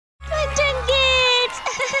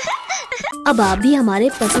अब आप भी हमारे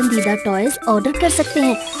पसंदीदा टॉयज ऑर्डर कर सकते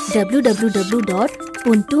हैं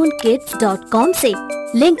www.puntoonkids.com से।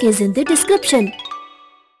 Link is in the description.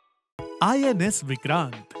 INS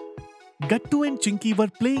Vikrant. Gattu and Chinky were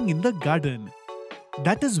playing in the garden.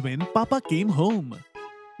 That is when Papa came home.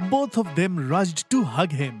 Both of them rushed to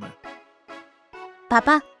hug him.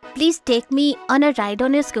 Papa, please take me on a ride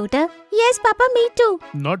on your scooter. Yes, Papa, me too.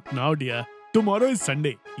 Not now, dear. Tomorrow is Sunday.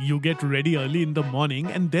 You get ready early in the morning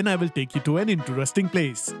and then I will take you to an interesting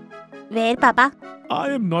place. Where, Papa? I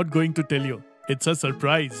am not going to tell you. It's a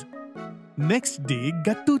surprise. Next day,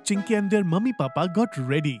 Gattu, Chinky and their mummy papa got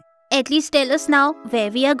ready. At least tell us now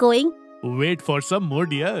where we are going. Wait for some more,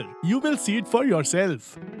 dear. You will see it for yourself.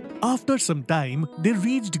 After some time, they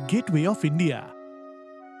reached Gateway of India.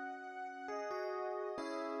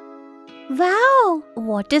 Wow!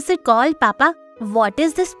 What is it called, Papa? What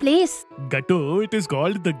is this place? Gattu, it is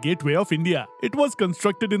called the Gateway of India. It was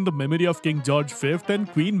constructed in the memory of King George V and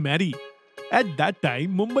Queen Mary. At that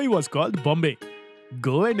time, Mumbai was called Bombay.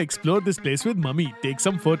 Go and explore this place with mummy, take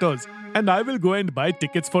some photos, and I will go and buy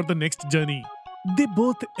tickets for the next journey. They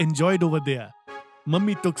both enjoyed over there.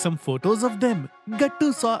 Mummy took some photos of them. Gattu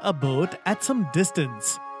saw a boat at some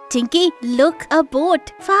distance. Chinky, look, a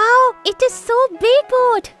boat. Wow, it is so big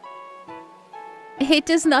boat. It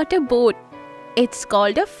is not a boat. It's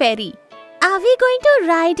called a ferry. Are we going to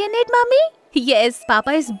ride in it, Mummy? Yes,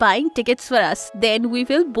 Papa is buying tickets for us. Then we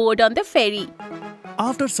will board on the ferry.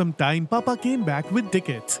 After some time, Papa came back with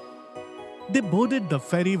tickets. They boarded the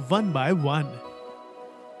ferry one by one.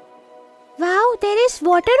 Wow, there is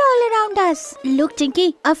water all around us. Look,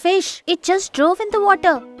 Chinky, a fish. It just drove in the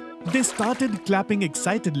water. They started clapping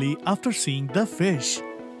excitedly after seeing the fish.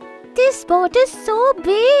 This boat is so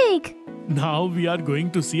big. Now we are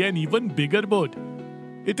going to see an even bigger boat.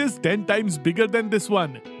 It is 10 times bigger than this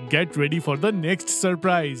one. Get ready for the next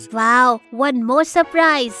surprise. Wow, one more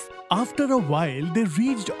surprise. After a while, they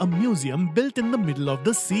reached a museum built in the middle of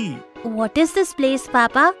the sea. What is this place,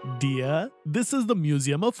 Papa? Dear, this is the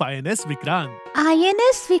museum of INS Vikrant.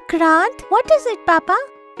 INS Vikrant? What is it, Papa?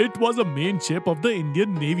 It was a main ship of the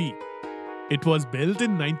Indian Navy. It was built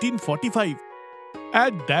in 1945.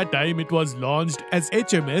 At that time, it was launched as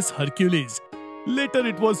HMS Hercules. Later,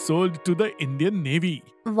 it was sold to the Indian Navy.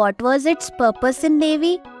 What was its purpose in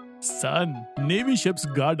Navy? Son, Navy ships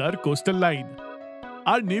guard our coastal line.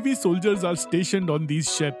 Our Navy soldiers are stationed on these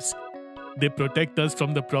ships. They protect us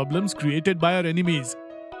from the problems created by our enemies.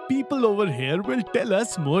 People over here will tell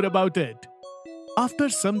us more about it. After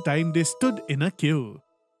some time, they stood in a queue.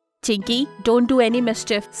 Chinky, don't do any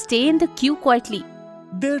mischief. Stay in the queue quietly.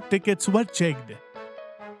 Their tickets were checked.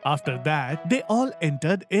 After that, they all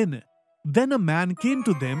entered in. Then a man came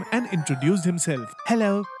to them and introduced himself.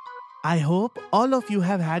 Hello. I hope all of you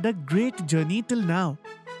have had a great journey till now.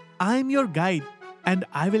 I am your guide and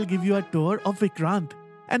I will give you a tour of Vikrant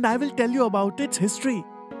and I will tell you about its history.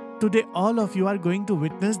 Today all of you are going to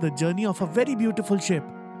witness the journey of a very beautiful ship.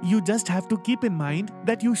 You just have to keep in mind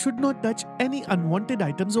that you should not touch any unwanted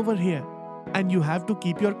items over here. And you have to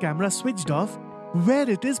keep your camera switched off where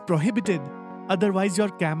it is prohibited. Otherwise your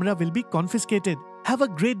camera will be confiscated. Have a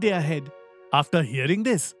great day ahead. After hearing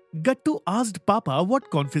this, Gattu asked Papa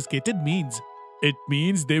what confiscated means. It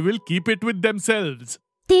means they will keep it with themselves.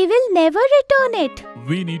 They will never return it.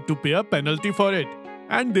 We need to pay a penalty for it.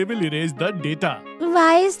 And they will erase the data.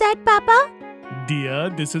 Why is that, Papa? Dear,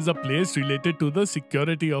 this is a place related to the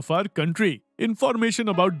security of our country. Information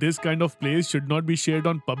about this kind of place should not be shared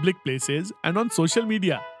on public places and on social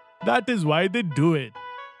media. That is why they do it.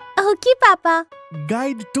 Okay, Papa.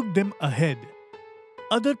 Guide took them ahead.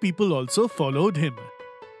 Other people also followed him.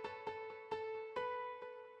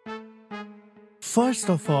 First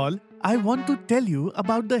of all, I want to tell you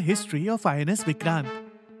about the history of INS Vikrant.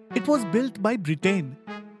 It was built by Britain.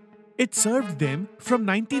 It served them from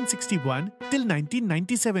 1961 till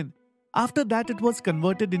 1997. After that, it was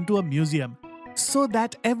converted into a museum so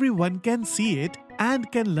that everyone can see it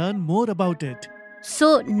and can learn more about it.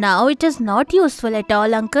 So now it is not useful at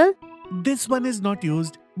all, Uncle? This one is not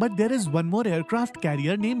used, but there is one more aircraft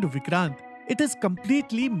carrier named Vikrant. It is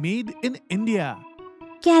completely made in India.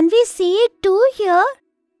 Can we see it too here?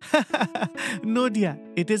 No dear,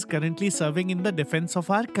 it is currently serving in the defense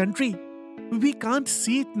of our country. We can't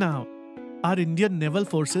see it now. Our Indian naval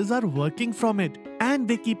forces are working from it and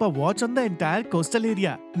they keep a watch on the entire coastal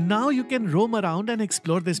area. Now you can roam around and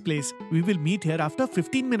explore this place. We will meet here after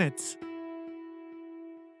 15 minutes.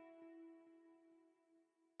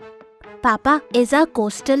 Papa, is our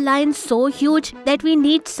coastal line so huge that we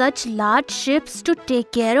need such large ships to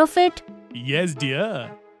take care of it? Yes,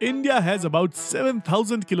 dear. India has about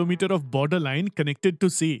 7,000 kilometers of borderline connected to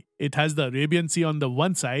sea. It has the Arabian Sea on the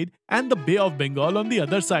one side and the Bay of Bengal on the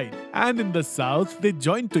other side. And in the south, they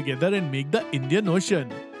join together and make the Indian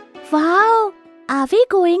Ocean. Wow! Are we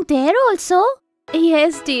going there also?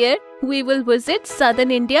 Yes, dear. We will visit southern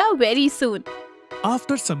India very soon.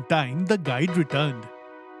 After some time, the guide returned.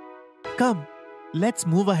 Come, let's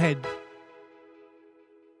move ahead.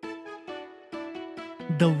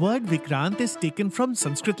 The word Vikrant is taken from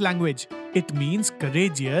Sanskrit language. It means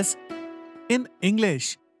courageous in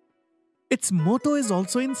English. Its motto is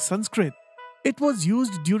also in Sanskrit. It was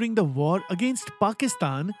used during the war against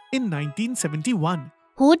Pakistan in 1971.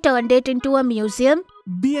 Who turned it into a museum?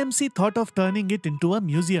 BMC thought of turning it into a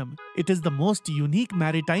museum. It is the most unique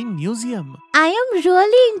maritime museum. I am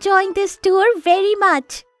really enjoying this tour very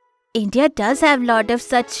much. India does have a lot of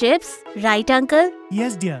such ships, right, Uncle?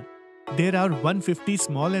 Yes, dear. There are 150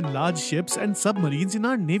 small and large ships and submarines in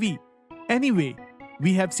our navy. Anyway,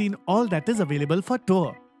 we have seen all that is available for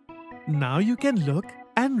tour. Now you can look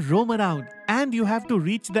and roam around, and you have to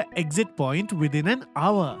reach the exit point within an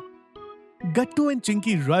hour. Gattu and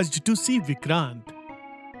Chinky rushed to see Vikrant.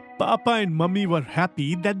 Papa and Mummy were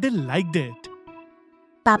happy that they liked it.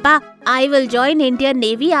 Papa, I will join Indian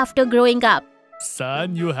Navy after growing up.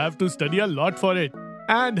 Son, you have to study a lot for it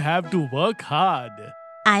and have to work hard.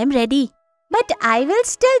 I am ready. But I will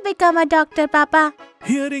still become a doctor, Papa.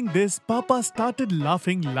 Hearing this, Papa started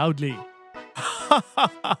laughing loudly.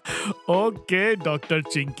 Okay, Dr.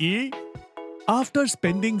 Chinky. After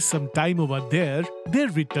spending some time over there, they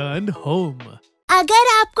returned home. अगर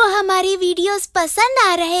आपको हमारी videos पसंद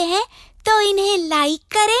आ रहे हैं तो इन्हें like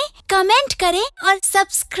करें, comment करें और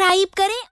सब्सक्राइब करें